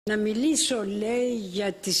Να μιλήσω, λέει,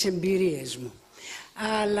 για τις εμπειρίες μου.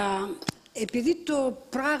 Αλλά επειδή το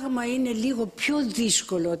πράγμα είναι λίγο πιο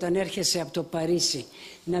δύσκολο όταν έρχεσαι από το Παρίσι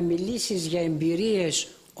να μιλήσεις για εμπειρίες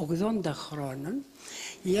 80 χρόνων,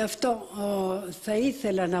 γι' αυτό θα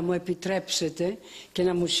ήθελα να μου επιτρέψετε και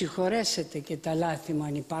να μου συγχωρέσετε και τα λάθη μου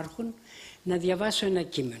αν υπάρχουν, να διαβάσω ένα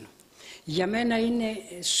κείμενο. Για μένα είναι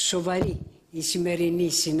σοβαρή η σημερινή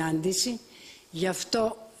συνάντηση, γι'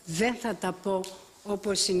 αυτό δεν θα τα πω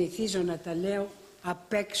όπως συνηθίζω να τα λέω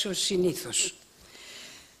απ' έξω συνήθως.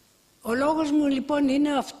 Ο λόγος μου λοιπόν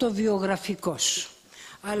είναι αυτοβιογραφικός,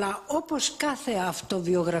 αλλά όπως κάθε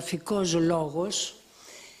αυτοβιογραφικός λόγος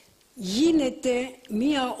γίνεται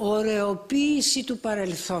μία ωρεοποίηση του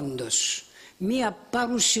παρελθόντος, μία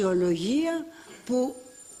παρουσιολογία που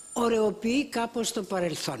ωρεοποιεί κάπως το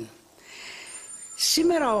παρελθόν.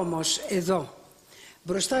 Σήμερα όμως εδώ,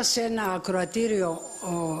 μπροστά σε ένα ακροατήριο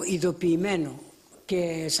ειδοποιημένο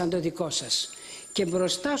και σαν το δικό σας και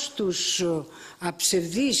μπροστά στους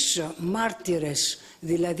αψευδείς μάρτυρες,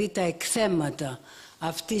 δηλαδή τα εκθέματα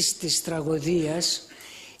αυτής της τραγωδίας,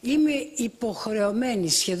 είμαι υποχρεωμένη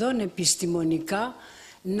σχεδόν επιστημονικά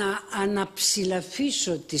να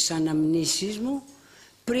αναψηλαφίσω τις αναμνήσεις μου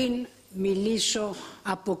πριν μιλήσω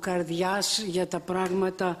από καρδιάς για τα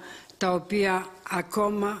πράγματα τα οποία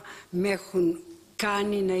ακόμα με έχουν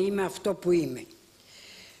κάνει να είμαι αυτό που είμαι.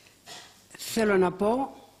 Θέλω να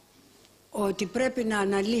πω ότι πρέπει να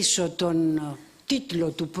αναλύσω τον τίτλο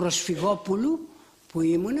του προσφυγόπουλου που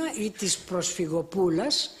ήμουνα ή της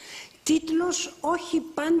προσφυγοπούλας, τίτλος όχι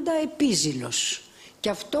πάντα επίζηλος, και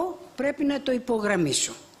αυτό πρέπει να το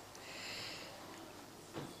υπογραμμίσω.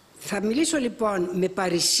 Θα μιλήσω λοιπόν με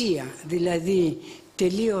παρησία, δηλαδή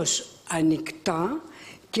τελείως ανοιχτά,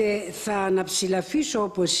 και θα αναψηλαφίσω,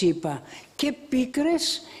 όπως είπα, και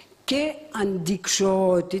πίκρες και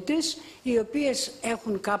αντιξοότητες, οι οποίες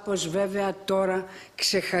έχουν κάπως βέβαια τώρα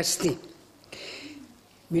ξεχαστεί.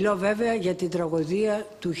 Μιλώ βέβαια για την τραγωδία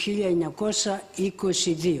του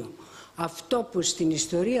 1922, αυτό που στην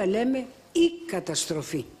ιστορία λέμε η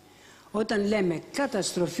καταστροφή. Όταν λέμε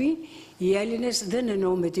καταστροφή, οι Έλληνες δεν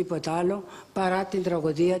εννοούμε τίποτα άλλο παρά την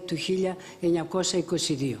τραγωδία του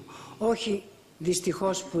 1922. Όχι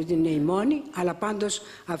δυστυχώς που είναι η μόνη, αλλά πάντως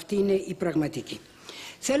αυτή είναι η πραγματική.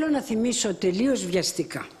 Θέλω να θυμίσω τελείως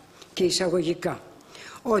βιαστικά και εισαγωγικά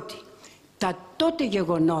ότι τα τότε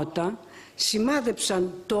γεγονότα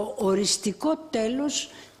σημάδεψαν το οριστικό τέλος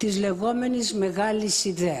της λεγόμενης μεγάλης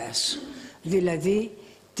ιδέας, δηλαδή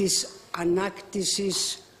της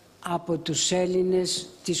ανάκτησης από τους Έλληνες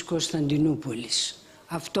της Κωνσταντινούπολης.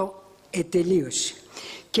 Αυτό ετελείωσε.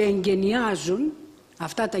 Και εγκαινιάζουν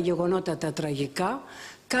αυτά τα γεγονότα τα τραγικά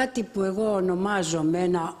κάτι που εγώ ονομάζω με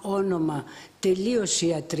ένα όνομα τελείως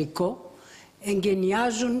ιατρικό,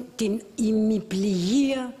 εγκαινιάζουν την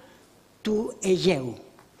ημιπληγία του Αιγαίου.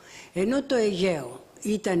 Ενώ το Αιγαίο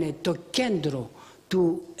ήταν το κέντρο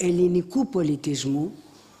του ελληνικού πολιτισμού,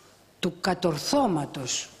 του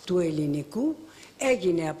κατορθώματος του ελληνικού,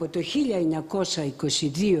 έγινε από το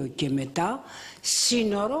 1922 και μετά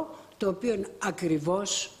σύνορο το οποίο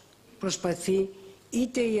ακριβώς προσπαθεί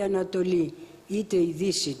είτε η Ανατολή είτε η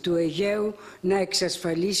Δύση του Αιγαίου να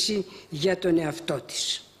εξασφαλίσει για τον εαυτό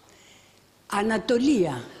της.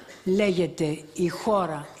 Ανατολία λέγεται η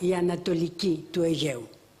χώρα η ανατολική του Αιγαίου.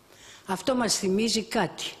 Αυτό μας θυμίζει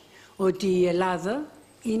κάτι, ότι η Ελλάδα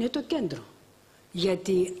είναι το κέντρο,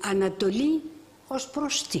 γιατί Ανατολή ως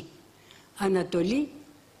προς τι? Ανατολή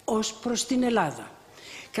ως προς την Ελλάδα.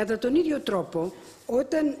 Κατά τον ίδιο τρόπο,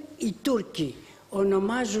 όταν οι Τούρκοι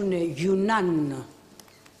ονομάζουν Γιουνάν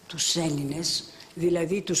τους Έλληνες,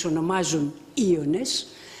 δηλαδή τους ονομάζουν Ίωνες,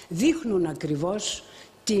 δείχνουν ακριβώς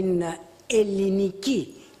την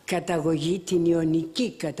ελληνική καταγωγή, την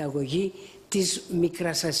ιωνική καταγωγή της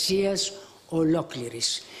Μικράς Ασίας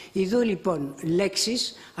ολόκληρης. Ιδού λοιπόν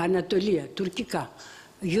λέξεις Ανατολία τουρκικά,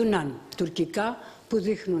 Γιουνάν τουρκικά, που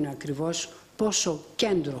δείχνουν ακριβώς πόσο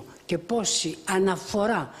κέντρο και πόση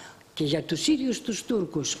αναφορά και για τους ίδιους τους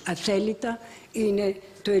Τούρκους αθέλητα είναι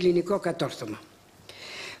το ελληνικό κατόρθωμα.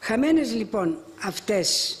 Χαμένες λοιπόν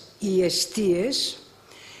αυτές οι εστίες,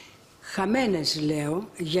 χαμένες λέω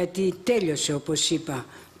γιατί τέλειωσε όπως είπα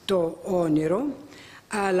το όνειρο,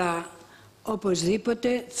 αλλά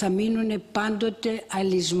οπωσδήποτε θα μείνουν πάντοτε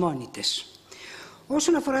αλυσμόνητες.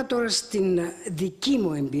 Όσον αφορά τώρα στην δική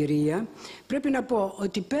μου εμπειρία, πρέπει να πω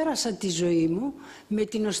ότι πέρασα τη ζωή μου με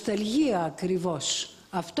την νοσταλγία ακριβώς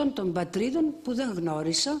αυτών των πατρίδων που δεν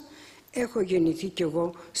γνώρισα. Έχω γεννηθεί κι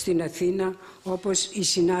εγώ στην Αθήνα όπως οι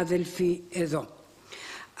συνάδελφοι εδώ.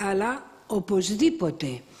 Αλλά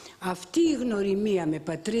οπωσδήποτε Αυτή η γνωριμία με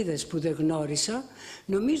πατρίδες που δεν γνώρισα,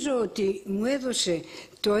 νομίζω ότι μου έδωσε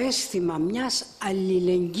το αίσθημα μιας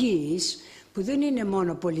αλληλεγγύης που δεν είναι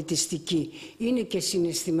μόνο πολιτιστική, είναι και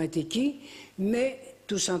συναισθηματική με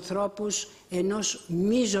τους ανθρώπους ενός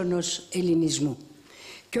μείζωνος ελληνισμού.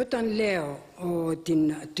 Και όταν λέω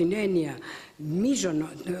την έννοια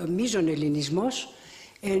μείζον ελληνισμός,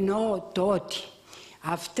 εννοώ το ότι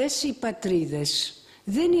αυτές οι πατρίδες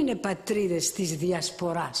δεν είναι πατρίδες της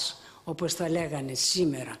διασποράς, όπως θα λέγανε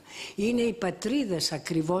σήμερα. Είναι οι πατρίδες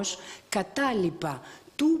ακριβώς κατάλοιπα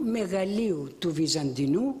του μεγαλείου του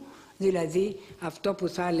Βυζαντινού, δηλαδή αυτό που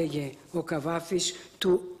θα έλεγε ο Καβάφης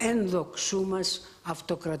του ένδοξού μας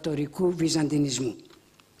αυτοκρατορικού βυζαντινισμού.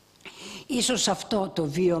 Ίσως αυτό το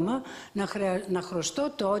βίωμα να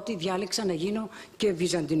χρωστώ το ότι διάλεξα να γίνω και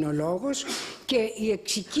βυζαντινολόγος, και η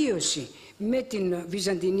εξοικείωση με την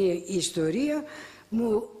βυζαντινή ιστορία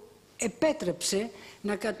μου επέτρεψε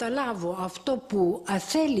να καταλάβω αυτό που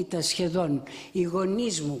αθέλητα σχεδόν οι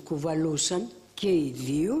γονείς μου κουβαλούσαν και οι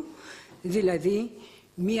δύο, δηλαδή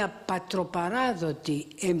μία πατροπαράδοτη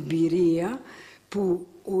εμπειρία που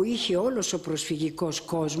είχε όλος ο προσφυγικός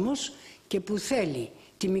κόσμος και που θέλει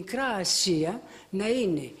τη Μικρά Ασία να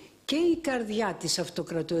είναι και η καρδιά της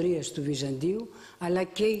αυτοκρατορίας του Βυζαντίου, αλλά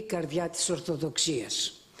και η καρδιά της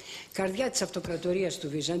Ορθοδοξίας. Καρδιά της αυτοκρατορίας του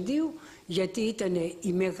Βυζαντίου, γιατί ήταν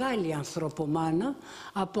η μεγάλη ανθρωπομάνα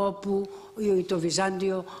από όπου το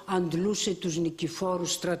Βυζάντιο αντλούσε τους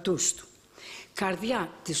νικηφόρους στρατούς του.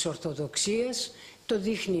 Καρδιά της Ορθοδοξίας, το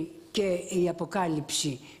δείχνει και η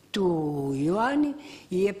Αποκάλυψη του Ιωάννη,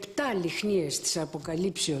 οι 7 λιχνίες της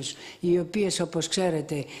Αποκαλύψεως, οι οποίες, όπως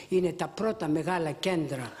ξέρετε, είναι τα πρώτα μεγάλα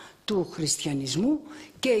κέντρα του χριστιανισμού,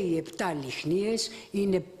 και οι 7 λιχνίες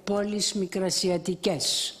είναι πόλεις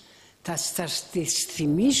μικρασιατικές. Θα σας τις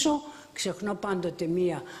θυμίσω, ξεχνώ πάντοτε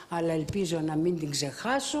μία, αλλά ελπίζω να μην την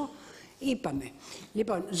ξεχάσω. Είπαμε,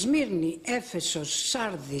 λοιπόν, Σμύρνη, Έφεσος,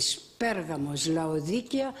 Σάρδης, Πέργαμος,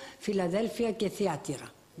 Λαοδίκια, Φιλαδέλφια και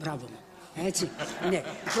Θιάτυρα. Μπράβο μου. Έτσι, ναι,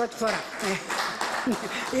 πρώτη φορά.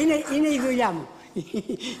 Είναι η δουλειά μου.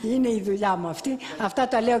 Είναι η δουλειά μου αυτή. Αυτά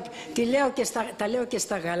τα λέω και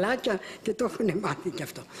στα γαλάκια και το έχουν μάθει και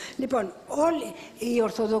αυτό. Λοιπόν, όλη η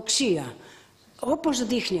Ορθοδοξία, όπως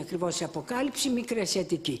δείχνει ακριβώς η Αποκάλυψη,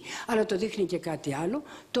 μικρασιατική. Αλλά το δείχνει και κάτι άλλο,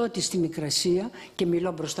 το ότι στη Μικρασία, και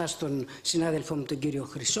μιλώ μπροστά στον συνάδελφο μου τον κύριο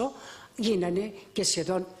Χρυσό, γίνανε και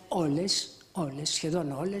σχεδόν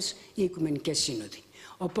όλες οι Οικουμενικές Σύνοδοι.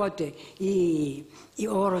 Οπότε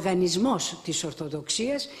ο οργανισμός της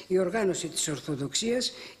Ορθοδοξίας, η οργάνωση της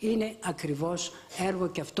Ορθοδοξίας είναι ακριβώς έργο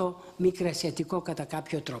και αυτό μικρασιατικό κατά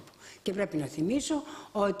κάποιο τρόπο. Και πρέπει να θυμίσω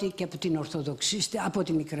ότι και από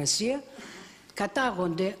τη Μικρασία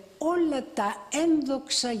κατάγονται όλα τα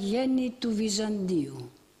ένδοξα γέννη του Βυζαντίου.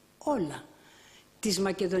 Όλα. Της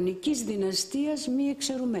Μακεδονικής δυναστείας μη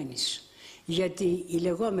εξαιρουμένης. Γιατί οι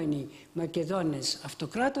λεγόμενοι Μακεδόνες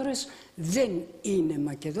αυτοκράτορες δεν είναι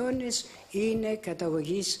Μακεδόνες, είναι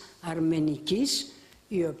καταγωγής αρμενικής,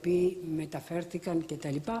 οι οποίοι μεταφέρθηκαν και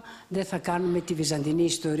τα λοιπά. Δεν θα κάνουμε τη βυζαντινή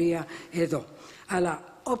ιστορία εδώ.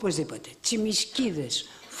 Αλλά οπωσδήποτε Τσιμισκίδες,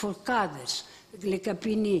 Φωκάδες,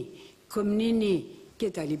 Λεκαπινοί, Κομνηνοί και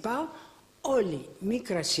τα λοιπά, όλοι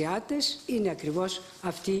Μικρασιάτες είναι ακριβώς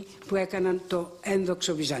αυτοί που έκαναν το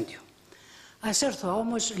ένδοξο Βυζάντιο. Ας έρθω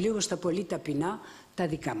όμως λίγο στα πολύ ταπεινά τα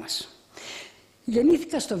δικά μας.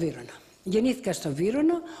 Γεννήθηκα στο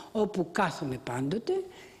Βύρωνα, όπου κάθομαι πάντοτε,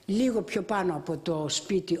 λίγο πιο πάνω από το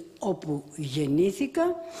σπίτι όπου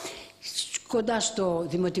γεννήθηκα, κοντά στο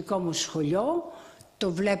δημοτικό μου σχολείο,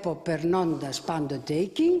 το βλέπω περνώντας πάντοτε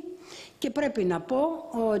εκεί, και πρέπει να πω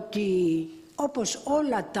ότι όπως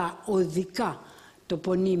όλα τα οδικά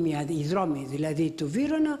τοπονύμια, οι δρόμοι δηλαδή του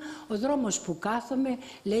Βύρωνα, ο δρόμος που κάθομαι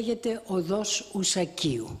λέγεται οδός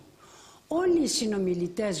Ουσακίου. Όλοι οι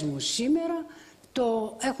συνομιλητές μου σήμερα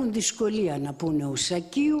το έχουν δυσκολία να πούνε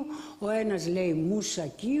Ουσακίου, ο ένας λέει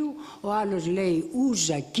Μουσακίου, ο άλλος λέει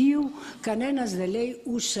Ουζακίου, κανένας δεν λέει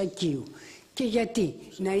Ουσακίου. Και γιατί?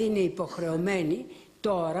 Να είναι υποχρεωμένοι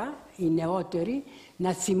τώρα οι νεότεροι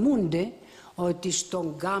να θυμούνται ότι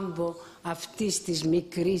στον κάμπο αυτής της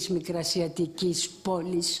μικρής μικρασιατικής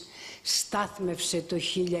πόλης στάθμευσε το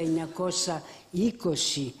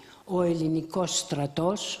 1920 ο ελληνικός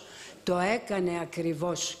στρατός, το έκανε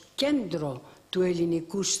ακριβώς κέντρο του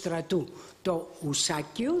ελληνικού στρατού το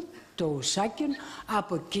Ουσάκιο,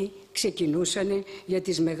 από εκεί ξεκινούσαν για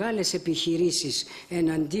τις μεγάλες επιχειρήσεις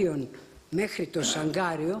εναντίον μέχρι το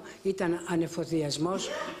Σαγκάριο, ήταν ανεφοδιασμός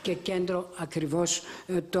και κέντρο ακριβώς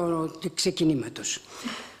του ξεκινήματος.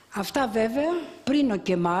 Αυτά βέβαια πριν ο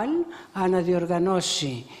Κεμάλ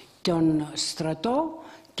αναδιοργανώσει τον στρατό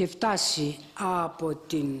και φτάσει από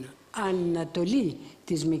την ανατολή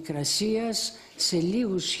της Μικρασίας σε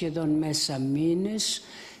λίγους σχεδόν μέσα μήνες,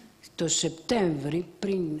 το Σεπτέμβρη,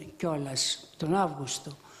 πριν κιόλας τον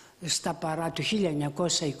Αύγουστο του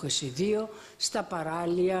 1922, στα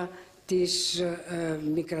παράλια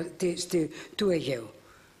του Αιγαίου,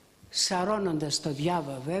 σαρώνοντας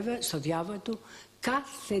στο διάβα του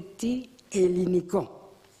κάθε τι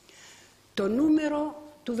ελληνικό. Το νούμερο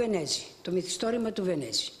του Βενέζη, το μυθιστόρημα του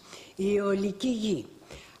Βενέζη, η αιωλική γη,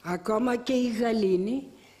 ακόμα και οι Γαλλίνοι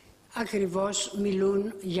ακριβώς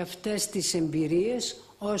μιλούν για αυτές τις εμπειρίες,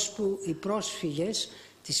 ώσπου οι πρόσφυγες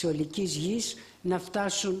της αιωλικής γης να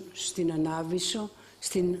φτάσουν στην Ανάβησο,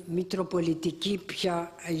 στην Μητροπολιτική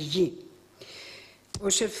πια γη. Ο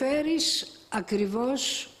Σεφέρης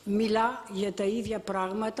ακριβώς μιλά για τα ίδια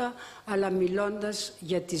πράγματα, αλλά μιλώντας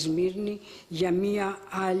για τη Σμύρνη, για μία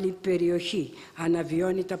άλλη περιοχή,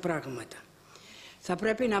 αναβιώνει τα πράγματα. Θα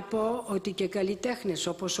πρέπει να πω ότι και καλλιτέχνες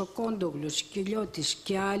όπως ο Κόντογλος, Κιλιώτης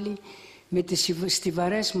και άλλοι, με τις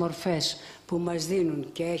στιβαρές μορφές που μας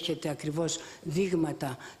δίνουν, και έχετε ακριβώς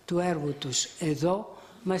δείγματα του έργου τους εδώ,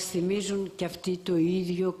 μας θυμίζουν και αυτοί το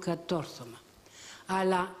ίδιο κατόρθωμα.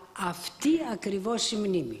 Αλλά αυτή ακριβώς η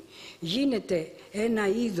μνήμη γίνεται ένα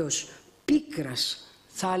είδος πίκρας,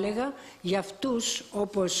 θα έλεγα, για αυτούς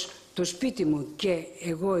όπως το σπίτι μου και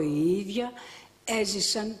εγώ η ίδια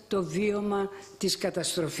έζησαν το βίωμα της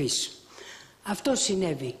καταστροφής. Αυτό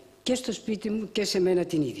συνέβη και στο σπίτι μου και σε μένα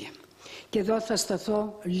την ίδια. Και εδώ θα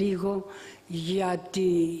σταθώ λίγο,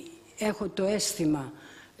 γιατί έχω το αίσθημα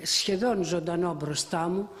σχεδόν ζωντανό μπροστά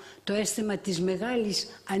μου, το αίσθημα της μεγάλης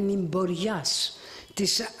ανημποριάς,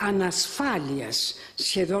 της ανασφάλειας,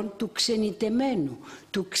 σχεδόν του ξενιτεμένου,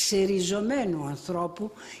 του ξεριζωμένου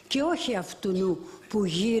ανθρώπου, και όχι αυτού που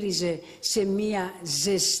γύριζε σε μία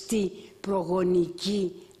ζεστή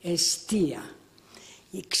προγονική εστία.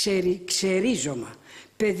 Ξερίζωμα.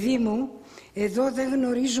 Παιδί μου, εδώ δεν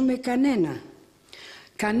γνωρίζουμε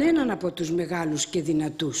κανέναν από τους μεγάλους και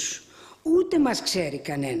δυνατούς. Ούτε μας ξέρει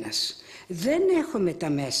κανένας. Δεν έχουμε τα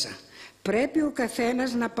μέσα. Πρέπει ο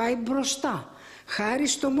καθένας να πάει μπροστά, χάρη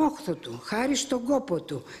στο μόχθο του, χάρη στον κόπο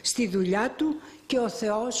του, στη δουλειά του, και ο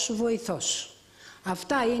Θεός βοηθός.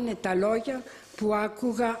 Αυτά είναι τα λόγια που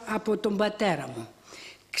άκουγα από τον πατέρα μου.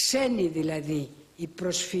 Ξένη δηλαδή η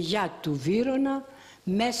προσφυγιά του Βύρωνα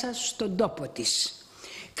μέσα στον τόπο της.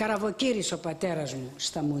 Καραβοκύρης ο πατέρας μου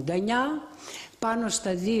στα Μουδανιά, πάνω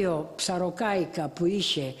στα 2 ψαροκάικα που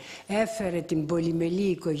είχε έφερε την πολυμελή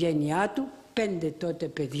οικογένειά του, 5 τότε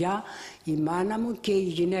παιδιά, η μάνα μου και η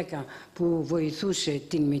γυναίκα που βοηθούσε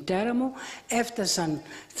την μητέρα μου, έφτασαν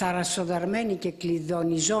θαρασσοδαρμένοι και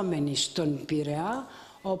κλειδονιζόμενοι στον Πειραιά,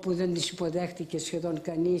 όπου δεν τις υποδέχτηκε σχεδόν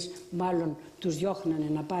κανείς, μάλλον τους διώχνανε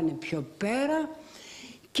να πάνε πιο πέρα.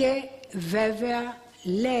 Και βέβαια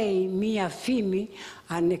λέει μία φήμη,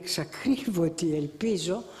 ανεξακρίβωτη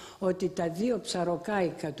ελπίζω, ότι τα 2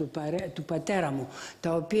 ψαροκάικα του πατέρα μου,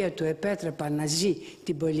 τα οποία του επέτρεπαν να ζει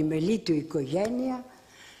την πολυμελή του οικογένεια,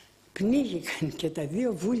 πνίγηκαν και τα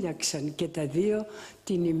 2 βούλιαξαν και τα 2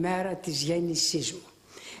 την ημέρα της γέννησής μου.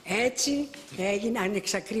 Έτσι έγινε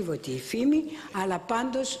ανεξακρίβωτη η φήμη, αλλά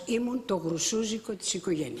πάντως ήμουν το γρουσούζικο της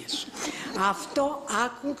οικογένειας. Αυτό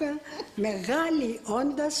άκουγα μεγάλη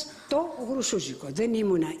όντας το γρουσούζικο. Δεν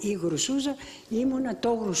ήμουνα η γρουσούζα, ήμουνα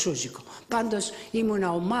το γρουσούζικο. Πάντως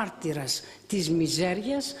ήμουνα ο μάρτυρας της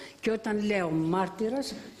μιζέριας, και όταν λέω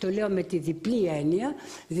μάρτυρας το λέω με τη διπλή έννοια,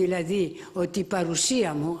 δηλαδή ότι η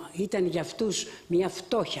παρουσία μου ήταν για αυτούς μια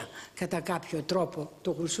φτώχεια κατά κάποιο τρόπο,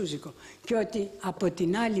 το γρουσούζικο, και ότι από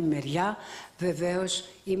την άλλη μεριά βεβαίως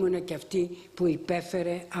ήμουνα και αυτή που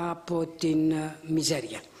υπέφερε από την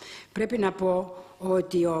μιζέρια. Πρέπει να πω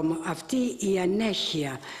ότι αυτή η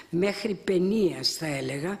ανέχεια μέχρι παινίας, θα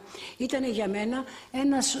έλεγα, ήταν για μένα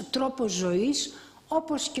ένας τρόπος ζωής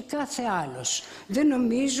όπως και κάθε άλλος. Δεν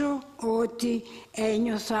νομίζω ότι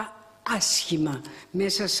ένιωθα άσχημα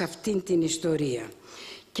μέσα σε αυτήν την ιστορία.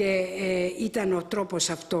 Και ήταν ο τρόπος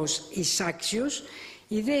αυτός εισάξιος.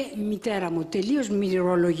 Η δε μητέρα μου τελείως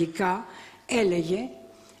μυρολογικά έλεγε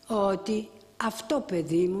ότι αυτό,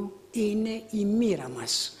 παιδί μου, είναι η μοίρα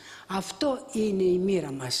μας. Αυτό είναι η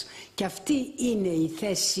μοίρα μας και αυτή είναι η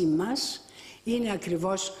θέση μας. Είναι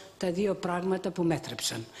ακριβώς τα 2 πράγματα που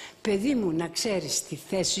μέτρεψαν. Παιδί μου, να ξέρεις τη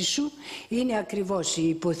θέση σου, είναι ακριβώς η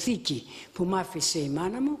υποθήκη που μ' άφησε η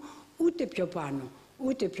μάνα μου, ούτε πιο πάνω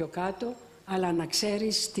ούτε πιο κάτω, αλλά να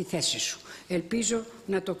ξέρεις τη θέση σου. Ελπίζω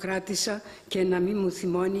να το κράτησα και να μην μου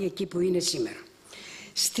θυμώνει εκεί που είναι σήμερα.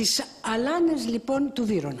 Στις αλάνες λοιπόν του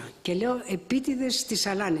Βύρωνα, και λέω επίτηδες στις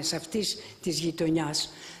αλάνες αυτής της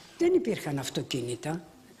γειτονιάς, δεν υπήρχαν αυτοκίνητα.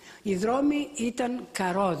 Οι δρόμοι ήταν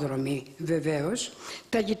καρόδρομοι βεβαίως,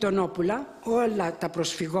 τα γειτονόπουλα, όλα τα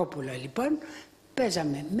προσφυγόπουλα λοιπόν,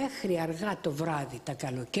 παίζαμε μέχρι αργά το βράδυ τα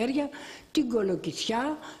καλοκαίρια, την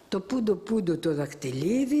κολοκυθιά, το πούντο το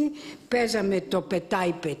δαχτυλίδι, παίζαμε το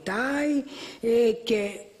πετάει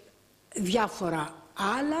και διάφορα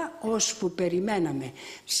άλλα, ώσπου περιμέναμε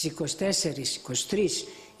στις 24-23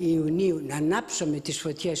 Ιουνίου να ανάψουμε τις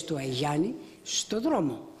φωτιές του Αϊγιάννη στο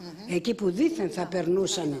δρόμο. Εκεί που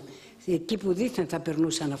δήθεν θα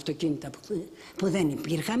περνούσαν αυτοκίνητα που δεν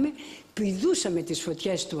υπήρχαμε, πηδούσαμε τις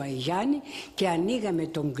φωτιές του Αϊγιάννη και ανοίγαμε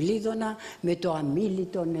τον κλείδωνα με το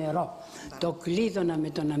αμίλητο νερό. Το κλείδωνα με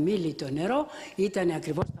τον αμίλητο νερό ήταν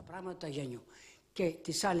ακριβώς τα πράγματα του Αγιαννιού. Και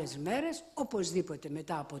τις άλλες μέρες, οπωσδήποτε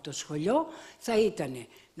μετά από το σχολείο, θα ήταν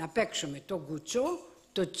να παίξουμε το κουτσό,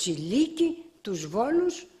 το τσιλίκι, τους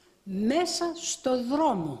βόλους, μέσα στο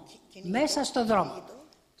δρόμο. Μέσα στο δρόμο.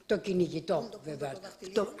 Το κυνηγητό βέβαια.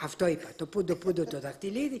 Αυτό είπα. Το πούντο το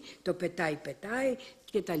δαχτυλίδι, το πετάει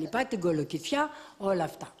και τα λοιπά, την κολοκυθιά, όλα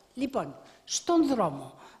αυτά. Λοιπόν, στον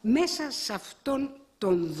δρόμο, μέσα σε αυτόν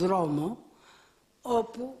τον δρόμο,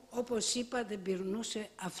 όπου όπως είπα δεν περνούσε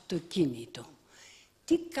αυτοκίνητο.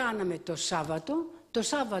 Τι κάναμε το Σάββατο? Το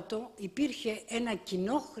Σάββατο υπήρχε ένα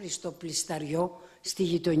κοινόχρηστο πλυσταριό στη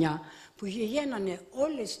γειτονιά που γίνανε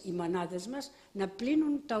όλες οι μανάδες μας να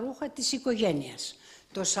πλύνουν τα ρούχα της οικογένειας.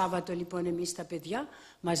 Το Σάββατο λοιπόν εμείς τα παιδιά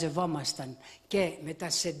μαζευόμασταν και με τα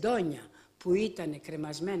σεντόνια που ήταν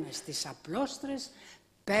κρεμασμένα στις απλόστρες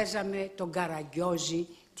παίζαμε τον καραγκιόζι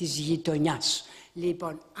της γειτονιάς.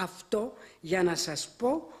 Λοιπόν, αυτό για να σας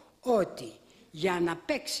πω ότι για να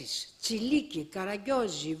παίξεις τσιλίκι,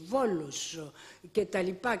 καραγκιόζι, βόλους και τα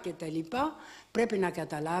λοιπά πρέπει να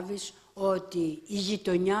καταλάβεις ότι η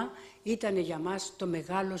γειτονιά ήταν για μας το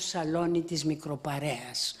μεγάλο σαλόνι της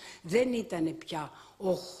μικροπαρέας. Δεν ήταν πια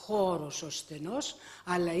ο χώρος ο στενός,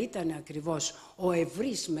 αλλά ήταν ακριβώς ο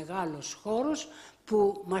ευρύς μεγάλος χώρος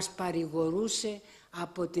που μας παρηγορούσε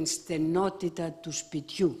από την στενότητα του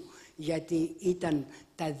σπιτιού. Γιατί ήταν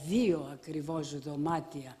τα δύο ακριβώς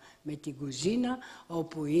δωμάτια με την κουζίνα,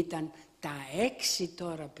 όπου ήταν τα 6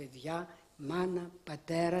 τώρα παιδιά, μάνα,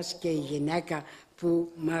 πατέρας και η γυναίκα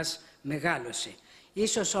που μας μεγάλωσε.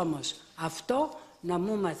 Ίσως όμως αυτό να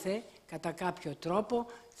μου μάθε κατά κάποιο τρόπο,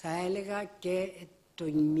 θα έλεγα, και το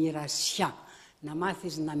μοιρασιά. Να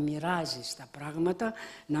μάθεις να μοιράζεις τα πράγματα,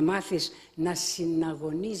 να μάθεις να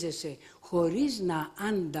συναγωνίζεσαι χωρίς να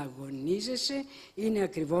ανταγωνίζεσαι, είναι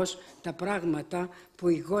ακριβώς τα πράγματα που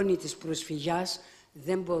οι γόνοι της προσφυγιάς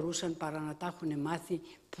δεν μπορούσαν παρά να τα έχουν μάθει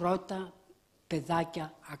πρώτα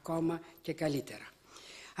παιδάκια ακόμα και καλύτερα.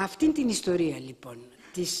 Αυτήν την ιστορία λοιπόν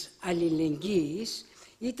της αλληλεγγύης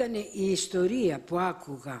ήταν η ιστορία που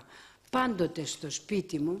άκουγα πάντοτε στο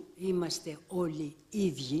σπίτι μου. Είμαστε όλοι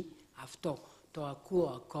ίδιοι, αυτό το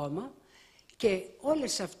ακούω ακόμα, και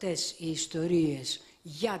όλες αυτές οι ιστορίες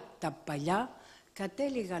για τα παλιά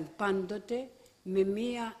κατέληγαν πάντοτε με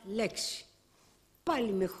μία λέξη.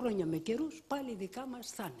 Πάλι με χρόνια με καιρούς, πάλι δικά μας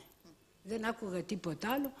θα είναι. Δεν άκουγα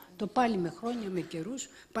τίποτα άλλο, το πάλι με χρόνια με καιρούς,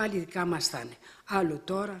 πάλι δικά μας θα είναι. Άλλο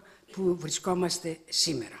τώρα που βρισκόμαστε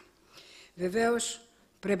σήμερα. Βεβαίως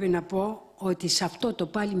πρέπει να πω ότι σε αυτό το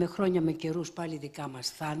πάλι με χρόνια με καιρούς, πάλι δικά μας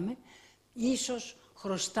θα είναι, ίσως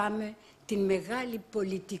χρωστάμε την μεγάλη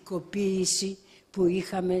πολιτικοποίηση που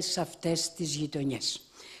είχαμε σε αυτές τις γειτονιές.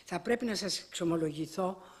 Θα πρέπει να σας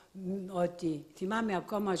εξομολογηθώ ότι θυμάμαι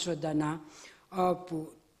ακόμα ζωντανά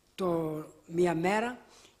όπου μια μέρα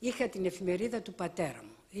είχα την εφημερίδα του πατέρα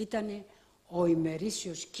μου. Ήτανε ο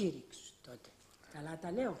ημερήσιος κήρυξ τότε. Καλά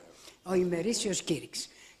τα λέω. Ο ημερήσιος κήρυξ.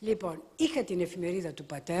 Λοιπόν, είχα την εφημερίδα του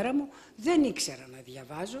πατέρα μου, δεν ήξερα να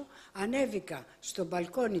διαβάζω, ανέβηκα στο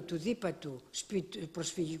μπαλκόνι του δίπατου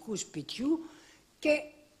προσφυγικού σπιτιού και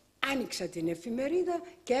άνοιξα την εφημερίδα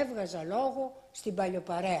και έβγαζα λόγο στην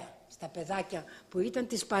παλιοπαρέα, στα παιδάκια που ήταν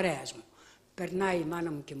της παρέας μου. Περνάει η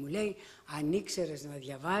μάνα μου και μου λέει, αν ήξερες να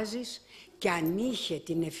διαβάζεις και αν είχε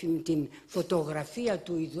την φωτογραφία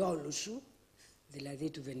του ειδόλου σου, δηλαδή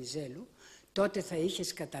του Βενιζέλου, τότε θα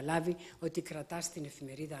είχες καταλάβει ότι κρατάς την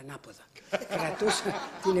εφημερίδα ανάποδα. Κρατούσα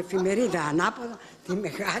την εφημερίδα ανάποδα, τη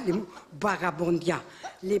μεγάλη μου μπαγαμποντιά.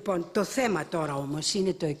 Λοιπόν, το θέμα τώρα όμως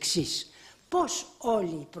είναι το εξής. Πώς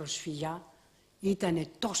όλη η προσφυγιά ήταν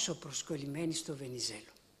τόσο προσκολλημένη στο Βενιζέλο.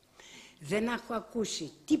 Δεν έχω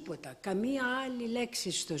ακούσει τίποτα, καμία άλλη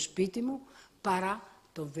λέξη στο σπίτι μου παρά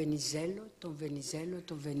τον Βενιζέλο, τον Βενιζέλο,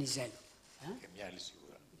 τον Βενιζέλο. Και μια άλλη σίγουρα.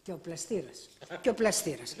 Και ο Πλαστήρας. Και ο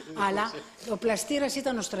Πλαστήρας. Αλλά ο Πλαστήρας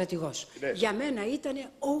ήταν ο στρατηγός. Για μένα ήταν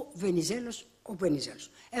ο Βενιζέλος, ο Βενιζέλος.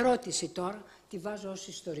 Ερώτηση τώρα, τη βάζω ως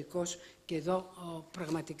ιστορικός και εδώ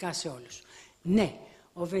πραγματικά σε όλους. Ναι,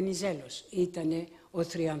 ο Βενιζέλος ήταν ο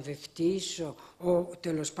θριαμβευτής,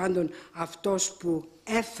 τέλος πάντων αυτός που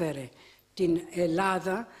έφερε την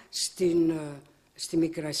Ελλάδα στη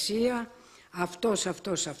Μικρασία,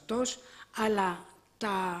 αυτός, αλλά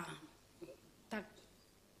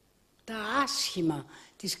τα άσχημα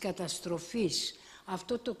της καταστροφής,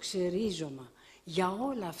 αυτό το ξερίζωμα, για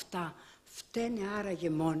όλα αυτά φταίνε άραγε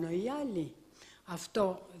μόνο οι άλλοι?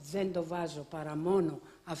 Αυτό δεν το βάζω παρά μόνο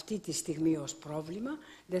αυτή τη στιγμή ως πρόβλημα,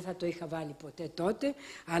 δεν θα το είχα βάλει ποτέ τότε,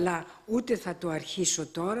 αλλά ούτε θα το αρχίσω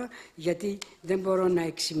τώρα, γιατί δεν μπορώ να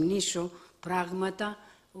εξυμνήσω πράγματα,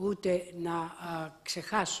 ούτε να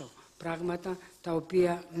ξεχάσω πράγματα τα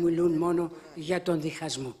οποία μιλούν μόνο για τον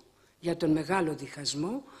διχασμό, για τον μεγάλο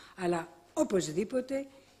διχασμό, αλλά οπωσδήποτε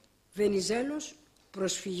Βενιζέλος,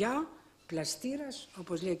 προσφυγιά, Πλαστήρας,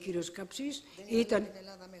 όπως λέει ο κύριος Καψής, ήταν...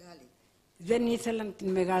 Δεν ήθελαν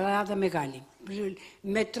την Ελλάδα μεγάλη.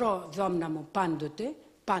 Μετρώ δόμνα μου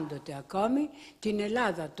πάντοτε ακόμη, την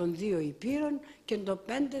Ελλάδα των 2 υπήρων και των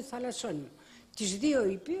 5 θαλασσών. Τις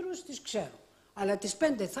 2 υπήρους τις ξέρω, αλλά τις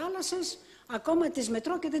 5 θάλασσες ακόμα τις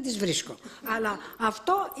μετρώ και δεν τις βρίσκω. Αλλά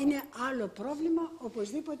αυτό είναι άλλο πρόβλημα,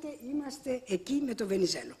 οπωσδήποτε είμαστε εκεί με το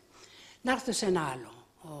Βενιζέλο. Να έρθω σε ένα άλλο.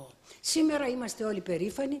 Σήμερα είμαστε όλοι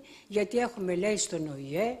περήφανοι γιατί έχουμε, λέει, στον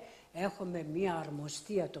ΟΗΕ, έχουμε μία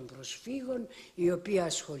αρμοστία των προσφύγων η οποία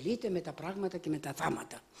ασχολείται με τα πράγματα και με τα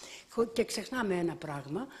θάματα. Και ξεχνάμε ένα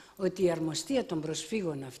πράγμα, ότι η αρμοστία των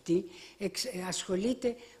προσφύγων αυτή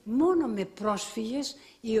ασχολείται μόνο με πρόσφυγες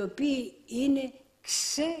οι οποίοι είναι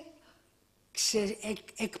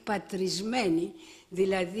εκπατρισμένοι,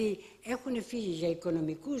 δηλαδή έχουν φύγει για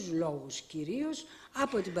οικονομικούς λόγους κυρίως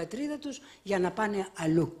από την πατρίδα τους για να πάνε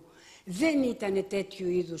αλλού. Δεν ήταν τέτοιου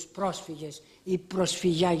είδους πρόσφυγες η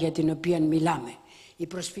προσφυγιά για την οποία μιλάμε. Η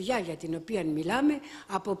προσφυγιά για την οποία μιλάμε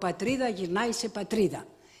από πατρίδα γυρνάει σε πατρίδα.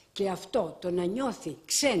 Και αυτό το να νιώθει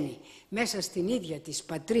ξένη μέσα στην ίδια της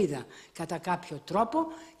πατρίδα κατά κάποιο τρόπο,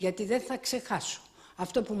 γιατί δεν θα ξεχάσω.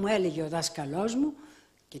 Αυτό που μου έλεγε ο δάσκαλός μου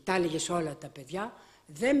και τα έλεγε σε όλα τα παιδιά,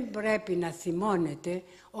 δεν πρέπει να θυμώνετε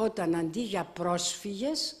όταν αντί για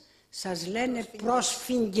πρόσφυγες σας λένε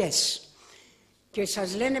πρόσφυγγες και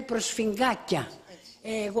σας λένε προσφυγγάκια.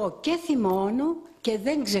 Εγώ και θυμώνω και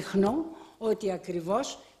δεν ξεχνώ ότι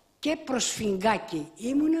ακριβώς και προσφυγγάκι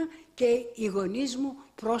ήμουνα και οι γονείς μου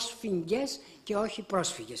πρόσφυγγες και όχι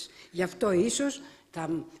πρόσφυγες. Γι' αυτό ίσως θα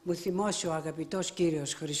μου θυμώσει ο αγαπητός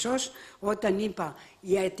κύριος Χρυσός όταν είπα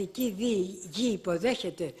η Αττική γη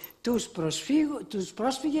υποδέχεται τους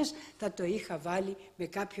πρόσφυγες, θα το είχα βάλει με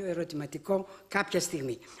κάποιο ερωτηματικό κάποια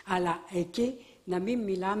στιγμή. Αλλά εκεί να μην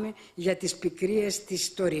μιλάμε για τις πικρίες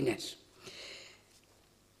τις τωρινές.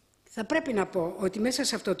 Θα πρέπει να πω ότι μέσα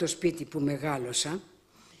σε αυτό το σπίτι που μεγάλωσα,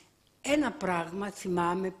 ένα πράγμα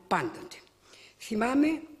θυμάμαι πάντοτε.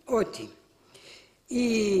 Θυμάμαι ότι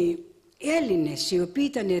οι Έλληνες οι οποίοι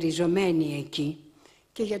ήταν ριζωμένοι εκεί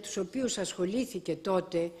και για τους οποίους ασχολήθηκε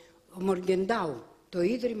τότε ο Μοργεντάου, το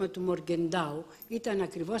ίδρυμα του Μοργεντάου ήταν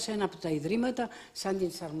ακριβώς ένα από τα ιδρύματα σαν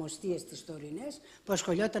τις αρμοστίες τις τωρινές που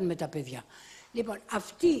ασχολιόταν με τα παιδιά. Λοιπόν,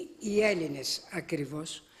 αυτοί οι Έλληνες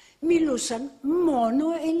ακριβώς μιλούσαν μόνο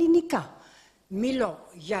ελληνικά. Μιλώ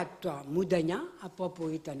για το Μουδανιά, από όπου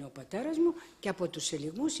ήταν ο πατέρας μου, και από τους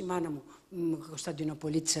Ελιγμούς, η μάνα μου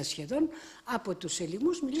Κωνσταντινοπολίτισσα σχεδόν, από τους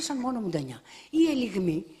Ελιγμούς μιλήσαν μόνο Μουδανιά. Οι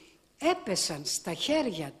Ελιγμοί έπεσαν στα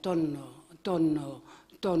χέρια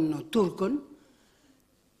των Τούρκων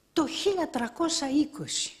το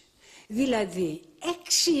 1320. Δηλαδή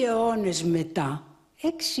 6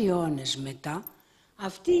 αιώνες μετά,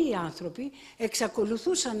 αυτοί οι άνθρωποι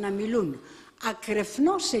εξακολουθούσαν να μιλούν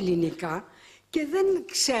ακρεφνώς ελληνικά και δεν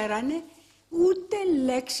ξέρανε ούτε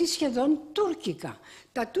λέξη σχεδόν τουρκικά.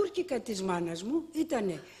 Τα τουρκικά της μάνας μου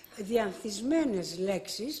ήταν διανθισμένες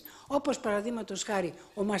λέξεις, όπως παραδείγματος χάρη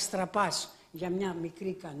ο μαστραπάς για μια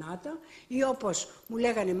μικρή κανάτα, ή όπως μου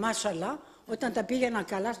λέγανε μάσαλα όταν τα πήγαινα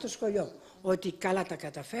καλά στο σχολείο. Ότι καλά τα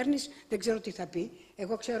καταφέρνεις, δεν ξέρω τι θα πει,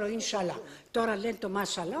 εγώ ξέρω ίνσαλα. Τώρα λένε το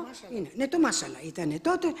μάσαλα, είναι. Ναι, το μάσαλα ήτανε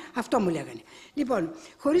τότε, αυτό μου λέγανε. Λοιπόν,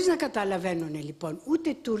 χωρίς να καταλαβαίνουν λοιπόν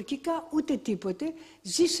ούτε τουρκικά ούτε τίποτε,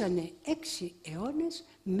 ζήσανε 6 αιώνες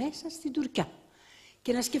μέσα στην Τουρκιά.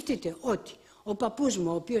 Και να σκεφτείτε ότι ο παππούς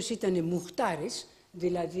μου, ο οποίος ήταν μουχτάρης,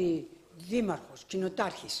 δηλαδή δήμαρχος,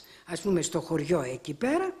 κοινοτάρχης, ας πούμε στο χωριό εκεί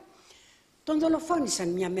πέρα, τον δολοφόνησαν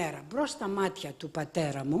μια μέρα μπρος στα μάτια του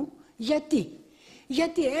πατέρα μου.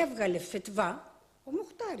 Γιατί έβγαλε φετβά ο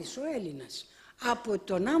μουχτάρης, ο Έλληνας, από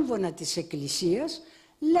τον άμβονα της εκκλησίας,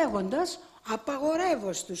 λέγοντας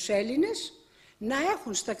απαγορεύω στους Έλληνες να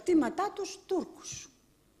έχουν στα κτήματά τους Τούρκους.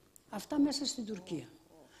 Αυτά μέσα στην Τουρκία.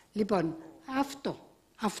 Λοιπόν,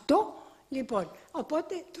 αυτό Λοιπόν,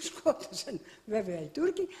 οπότε τους σκότωσαν βέβαια οι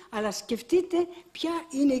Τούρκοι, αλλά σκεφτείτε ποια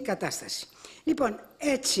είναι η κατάσταση. Λοιπόν,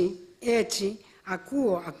 έτσι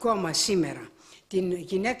ακούω ακόμα σήμερα την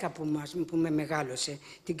γυναίκα που με μεγάλωσε,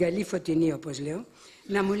 την καλή Φωτεινή όπως λέω,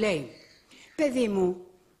 να μου λέει, παιδί μου,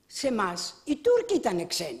 σε εμάς οι Τούρκοι ήταν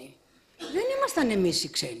ξένοι. Δεν ήμασταν εμείς οι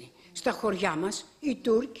ξένοι. Στα χωριά μας οι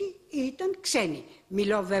Τούρκοι ήταν ξένοι.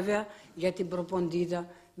 Μιλώ βέβαια για την Προποντίδα,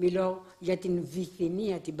 μιλώ για την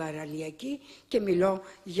Βυθινία την παραλιακή και μιλώ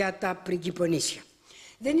για τα πριγκιπονήσια.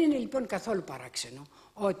 Δεν είναι λοιπόν καθόλου παράξενο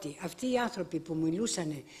ότι αυτοί οι άνθρωποι που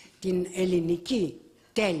μιλούσαν την ελληνική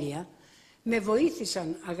τέλεια με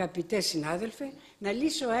βοήθησαν, αγαπητέ συνάδελφε, να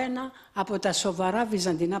λύσω ένα από τα σοβαρά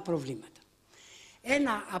βυζαντινά προβλήματα.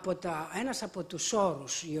 Ένας από τους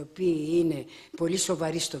όρους οι οποίοι είναι πολύ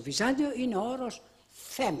σοβαροί στο Βυζάντιο είναι ο όρος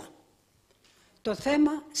θέμα. Το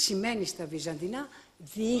θέμα σημαίνει στα Βυζαντινά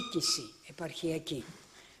διοίκηση επαρχιακή.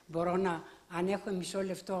 Μπορώ αν έχω μισό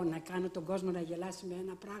λεπτό, να κάνω τον κόσμο να γελάσει με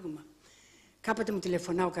ένα πράγμα. Κάποτε μου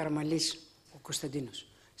τηλεφωνά ο Καραμαλής, ο Κωνσταντίνος,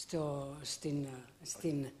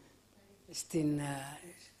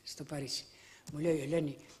 στο Παρίσι. Μου λέει,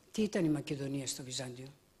 Ελένη, τι ήταν η Μακεδονία στο Βυζάντιο?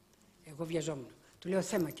 Εγώ βιαζόμουν. Του λέω,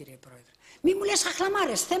 θέμα κύριε Πρόεδρε. Μη μου λες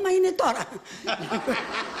αχλαμάρες, θέμα είναι τώρα.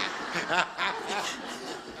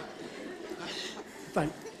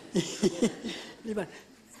 Λοιπόν,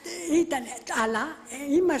 αλλά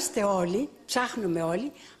είμαστε όλοι, ψάχνουμε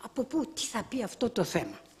όλοι, από πού, τι θα πει αυτό το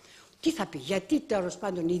θέμα. Τι θα πει, γιατί τέλος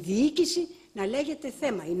πάντων η διοίκηση να λέγεται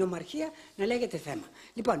θέμα, η νομαρχία να λέγεται θέμα.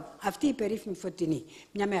 Λοιπόν, αυτή η περίφημη Φωτεινή,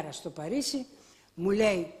 μια μέρα στο Παρίσι, μου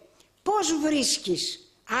λέει, πώς βρίσκεις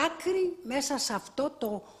άκρη μέσα σε αυτό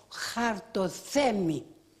το χαρτοθέμη?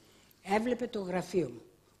 Έβλεπε το γραφείο μου,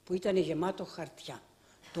 που ήταν γεμάτο χαρτιά.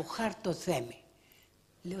 Το χαρτοθέμη.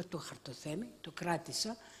 Λέω το χαρτοθέμη, το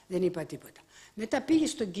κράτησα, δεν είπα τίποτα. Μετά πήγε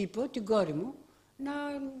στον κήπο, την κόρη μου,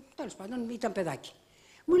 τέλος πάντων ήταν παιδάκι.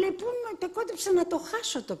 Μου λέει, πού το κόντεψα να το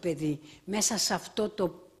χάσω το παιδί μέσα σε αυτό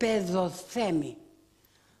το παιδοθέμη.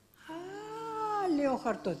 Λέω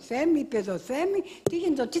χαρτοθέμη, παιδοθέμη, τι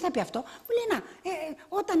γίνεται, τι θα πει αυτό? Μου λέει,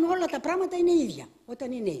 όταν όλα τα πράγματα είναι ίδια,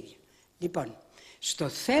 όταν είναι ίδια. Λοιπόν, στο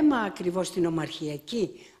θέμα ακριβώς στην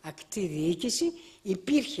ομαρχιακή ακτή διοίκηση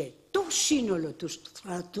υπήρχε το σύνολο του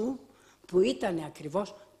στρατού που ήταν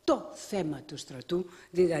ακριβώς το θέμα του στρατού,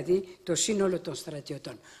 δηλαδή το σύνολο των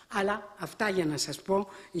στρατιωτών. Αλλά αυτά για να σας πω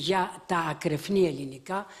για τα ακρεφνή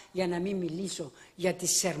ελληνικά, για να μην μιλήσω για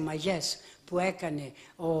τις σερμαγές που έκανε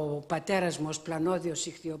ο πατέρας μου ως πλανόδιος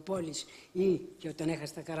Ιχθυοπόλης ή και όταν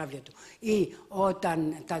έχασε τα καράβια του ή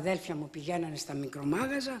όταν τα αδέλφια μου πηγαίνανε στα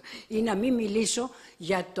μικρομάγαζα, ή να μην μιλήσω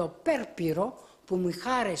για το πέρπυρο που μου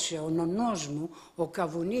χάρεσε ο νονός μου, ο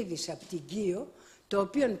Καβουνίδης από την Κίο, το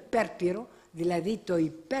οποίο πέρπυρο, δηλαδή το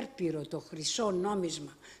υπέρπυρο, το χρυσό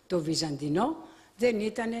νόμισμα, το βυζαντινό, δεν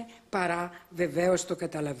ήταν παρά, βεβαίως το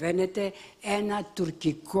καταλαβαίνετε, ένα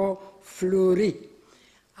τουρκικό φλουρί.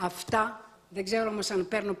 Αυτά, δεν ξέρω όμως αν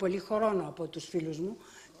παίρνω πολύ χρόνο από τους φίλους μου,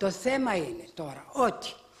 το θέμα είναι τώρα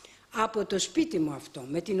ότι από το σπίτι μου αυτό,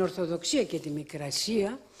 με την Ορθοδοξία και τη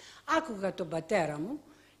Μικρασία, άκουγα τον πατέρα μου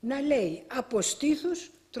να λέει από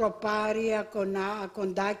στήθους, τροπάρια,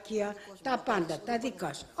 κοντάκια, τα πάντα, τα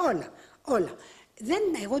δικά σου, όλα.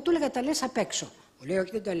 Εγώ του έλεγα τα λες απ' έξω. Μου λέει,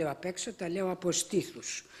 όχι, δεν τα λέω απ' έξω, τα λέω από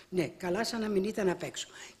στήθους. Ναι, καλά σαν να μην ήταν απ' έξω.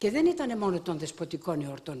 Και δεν ήταν μόνο των δεσποτικών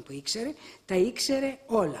εορτών που ήξερε, τα ήξερε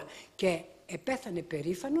όλα. Και επέθανε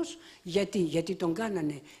περήφανος, γιατί τον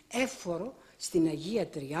κάνανε έφορο στην Αγία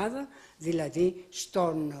Τριάδα, δηλαδή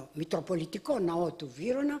στον Μητροπολιτικό Ναό του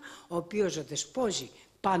Βύρωνα, ο οποίος δεσπόζει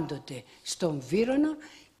πάντοτε στον Βύρωνα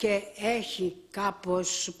και έχει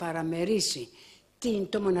κάπως παραμερίσει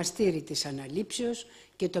το μοναστήρι της Αναλήψεως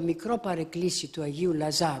και το μικρό παρεκκλήσι του Αγίου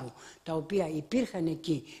Λαζάρου, τα οποία υπήρχαν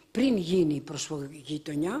εκεί πριν γίνει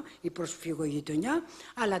η προσφυγογειτονιά,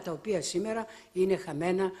 αλλά τα οποία σήμερα είναι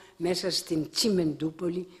χαμένα μέσα στην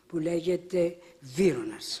Τσιμεντούπολη που λέγεται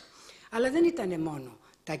Βύρωνας. Αλλά δεν ήταν μόνο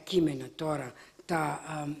τα κείμενα τώρα,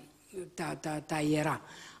 τα ιερά.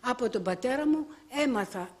 Από τον πατέρα μου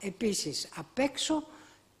έμαθα επίσης απ' έξω,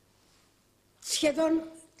 σχεδόν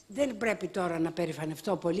δεν πρέπει τώρα να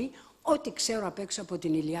περηφανευτώ πολύ, ό,τι ξέρω απ' έξω από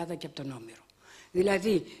την Ηλιάδα και από τον Όμηρο.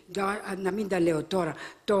 Δηλαδή, να μην τα λέω τώρα,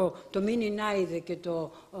 το Μίνι Νάιδε και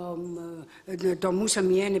το Μούσα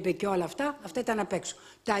Μιένεπε και όλα αυτά ήταν απ' έξω.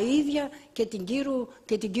 Τα ίδια και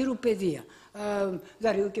την Κύρου παιδεία.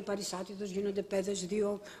 Δαρίου και Παρισάτιδος γίνονται παιδες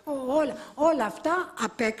δύο, όλα αυτά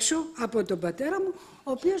απ' έξω από τον πατέρα μου,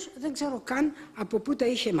 ο οποίος δεν ξέρω καν από πού τα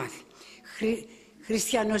είχε μάθει.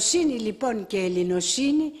 Χριστιανοσύνη λοιπόν και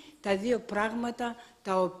ελληνοσύνη, τα δύο πράγματα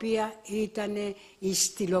τα οποία ήταν οι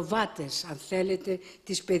στυλοβάτες, αν θέλετε,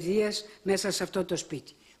 της παιδείας μέσα σε αυτό το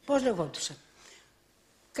σπίτι. Πώς λεγόντουσαν?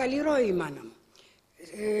 Καλλιρόη η μάνα μου,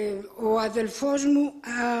 ο αδελφός μου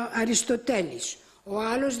Αριστοτέλης, ο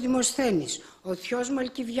άλλος Δημοσθένης, ο θειός μου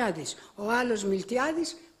Αλκιβιάδης, ο άλλος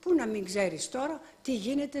Μιλτιάδης. Πού να μην ξέρεις τώρα τι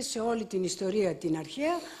γίνεται σε όλη την ιστορία την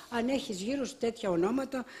αρχαία, αν έχεις γύρω σου τέτοια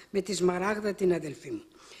ονόματα με τη Σμαράγδα την αδελφή μου.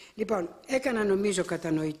 Λοιπόν, έκανα νομίζω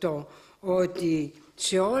κατανοητό ότι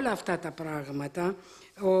σε όλα αυτά τα πράγματα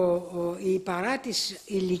παρά τις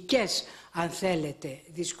υλικές, αν θέλετε,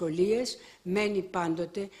 δυσκολίες, μένει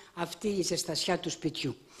πάντοτε αυτή η ζεστασιά του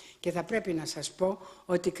σπιτιού. Και θα πρέπει να σας πω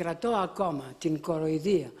ότι κρατώ ακόμα την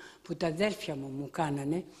κοροϊδία που τα αδέλφια μου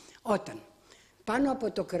κάνανε όταν πάνω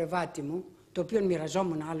από το κρεβάτι μου, το οποίο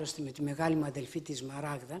μοιραζόμουν άλλωστε με τη μεγάλη μου αδελφή τη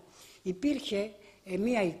Σμαράγδα, υπήρχε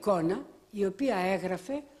μία εικόνα η οποία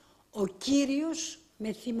έγραφε «Ο Κύριος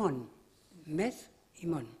με θυμών». Μεθ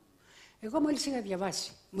ημών. Εγώ μόλις είχα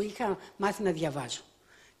διαβάσει, μου είχα μάθει να διαβάζω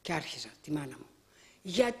και άρχιζα τη μάνα μου.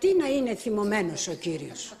 Γιατί να είναι θυμωμένος ο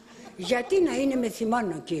Κύριος? Γιατί να είναι με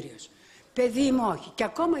θυμών ο Κύριος? Παιδί μου όχι. Και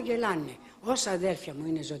ακόμα γελάνε όσα αδέλφια μου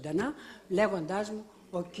είναι ζωντανά λέγοντάς μου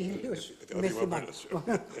ο Κύριος με θυμών.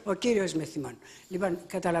 Ο Κύριος με θυμών. Λοιπόν,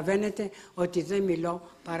 καταλαβαίνετε ότι δεν μιλώ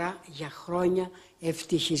παρά για χρόνια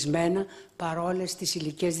ευτυχισμένα παρόλες τις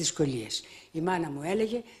υλικές δυσκολίες. Η μάνα μου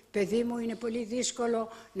έλεγε, παιδί μου είναι πολύ δύσκολο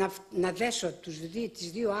να δέσω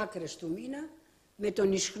τις δύο άκρες του μήνα με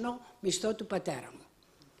τον ισχνό μισθό του πατέρα μου,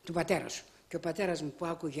 του πατέρα σου. Και ο πατέρας μου που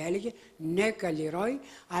άκουγε έλεγε, ναι Καλλιρόη,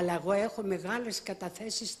 αλλά εγώ έχω μεγάλες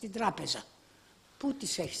καταθέσεις στην τράπεζα. Πού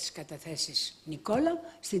τις έχεις τις καταθέσεις, Νικόλα?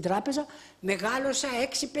 Στην τράπεζα. Μεγάλωσα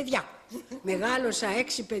 6 παιδιά. Μεγάλωσα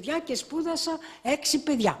 6 παιδιά και σπούδασα 6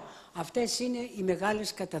 παιδιά. Αυτές είναι οι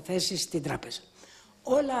μεγάλες καταθέσεις στην τράπεζα.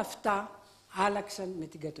 Όλα αυτά άλλαξαν με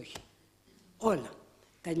την κατοχή. Όλα.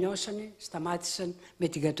 Τα νιώσανε, σταμάτησαν με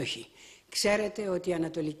την κατοχή. Ξέρετε ότι οι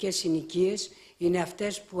ανατολικές συνοικίες είναι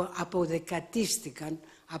αυτές που αποδεκατίστηκαν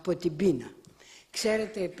από την πείνα.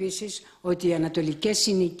 Ξέρετε επίσης ότι οι ανατολικές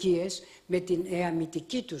συνοικίες με την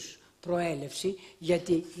εαμητική τους προέλευση,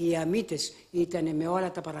 γιατί οι εαμίτες ήταν με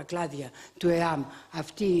όλα τα παρακλάδια του ΕΑΜ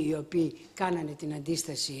αυτοί οι οποίοι κάνανε την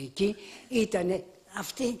αντίσταση εκεί, ήταν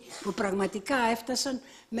αυτοί που πραγματικά έφτασαν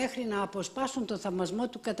μέχρι να αποσπάσουν το θαυμασμό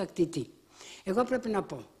του κατακτητή. Εγώ πρέπει να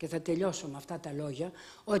πω, και θα τελειώσω με αυτά τα λόγια,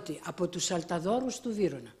 ότι από τους αλταδόρους του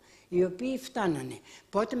Βύρωνα, οι οποίοι φτάνανε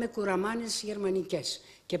πότε με κουραμάνες γερμανικές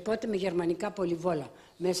και πότε με γερμανικά πολυβόλα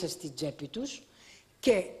μέσα στη τσέπη τους,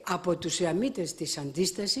 και από τους εαμίτες της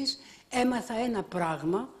αντίστασης έμαθα ένα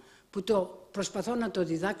πράγμα που το προσπαθώ να το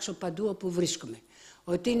διδάξω παντού όπου βρίσκομαι.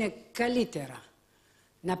 Ότι είναι καλύτερα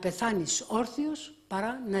να πεθάνεις όρθιος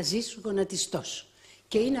παρά να ζεις γονατιστός.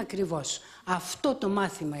 Και είναι ακριβώς αυτό το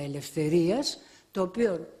μάθημα ελευθερίας, το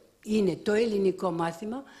οποίο είναι το ελληνικό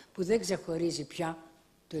μάθημα που δεν ξεχωρίζει πια,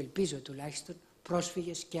 το ελπίζω τουλάχιστον,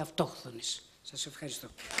 πρόσφυγες και αυτόχθονες. Σας ευχαριστώ.